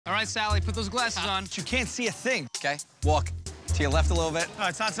All right, Sally, put those glasses on. You can't see a thing. Okay, walk to your left a little bit. Oh,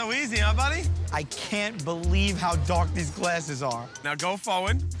 it's not so easy, huh, buddy? I can't believe how dark these glasses are. Now go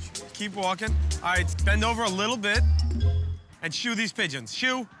forward. Keep walking. All right, bend over a little bit and shoo these pigeons.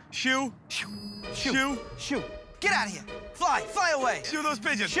 Shoo, shoo, Shoo, shoo. shoo. Get out of here. Fly, fly away. Shoo those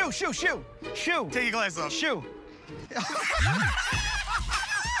pigeons. Shoo, shoo, shoo, shoo. Take your glasses off. Shoo.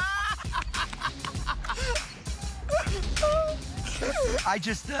 I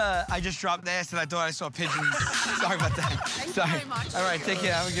just dropped the ass and I thought I saw pigeons. Sorry about that. Sorry. Very much. All right, take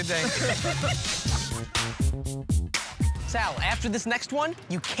care. Have a good day. Sal, after this next one,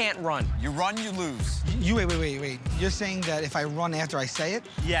 you can't run. You run, you lose. Wait. You're saying that if I run after I say it?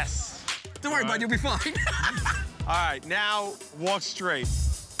 Yes. Don't worry, bud, you'll be fine. All right, now walk straight.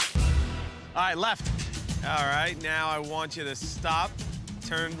 All right, left. All right, now I want you to stop,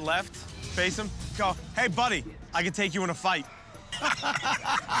 turn left, face him, go, hey, buddy, I can take you in a fight.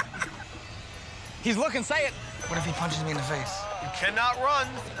 He's looking, say it. What if he punches me in the face? You cannot run.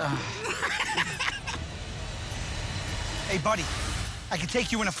 Hey, buddy, I can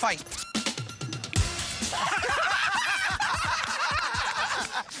take you in a fight.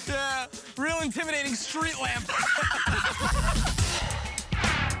 Yeah, real intimidating street lamp.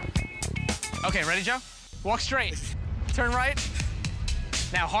 Okay, ready, Joe? Walk straight. Turn right.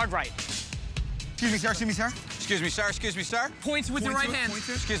 Now, hard right. Excuse me, sir. Excuse me, sir. Excuse me, sir. Excuse me, sir. Point with your right hand.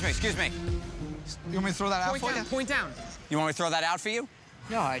 Excuse me, excuse me. You want me to throw that out Point for down, you? point down. You want me to throw that out for you?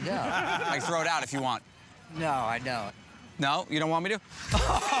 No, I don't. I can throw it out if you want. No, I don't. No? You don't want me to?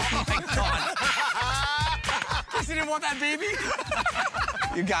 Oh, my God. Guess you didn't want that baby?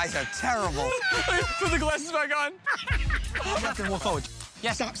 You guys are terrible. Put the glasses back on. Left and walk forward.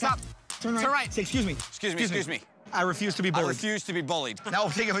 Yes, Stop. Turn right. Turn right. Say, excuse me. Excuse me. I refuse to be I bullied. refuse to be bullied. Now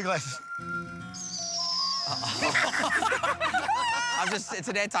take off your glasses. It's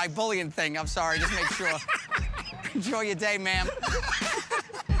an anti-bullying thing. I'm sorry, just make sure. Enjoy your day, ma'am.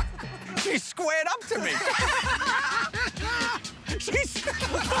 She squared up to me.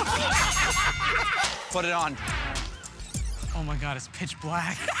 Put it on. Oh my God, it's pitch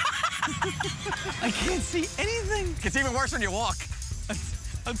black. I can't see anything. It's even worse when you walk.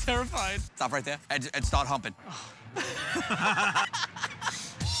 I'm terrified. Stop right there and start humping.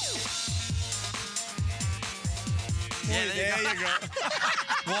 Yeah, there you go.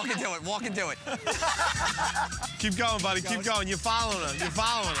 Walk into it, walk into it. Keep going, buddy, keep going. You're following her, you're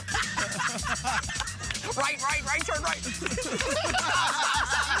following her. Right, turn right. Do it.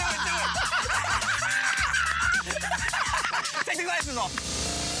 Take the glasses off.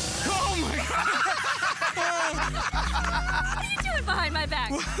 Oh my God. What are you doing behind my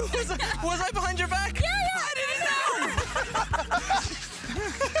back? Was I behind your back? Yeah.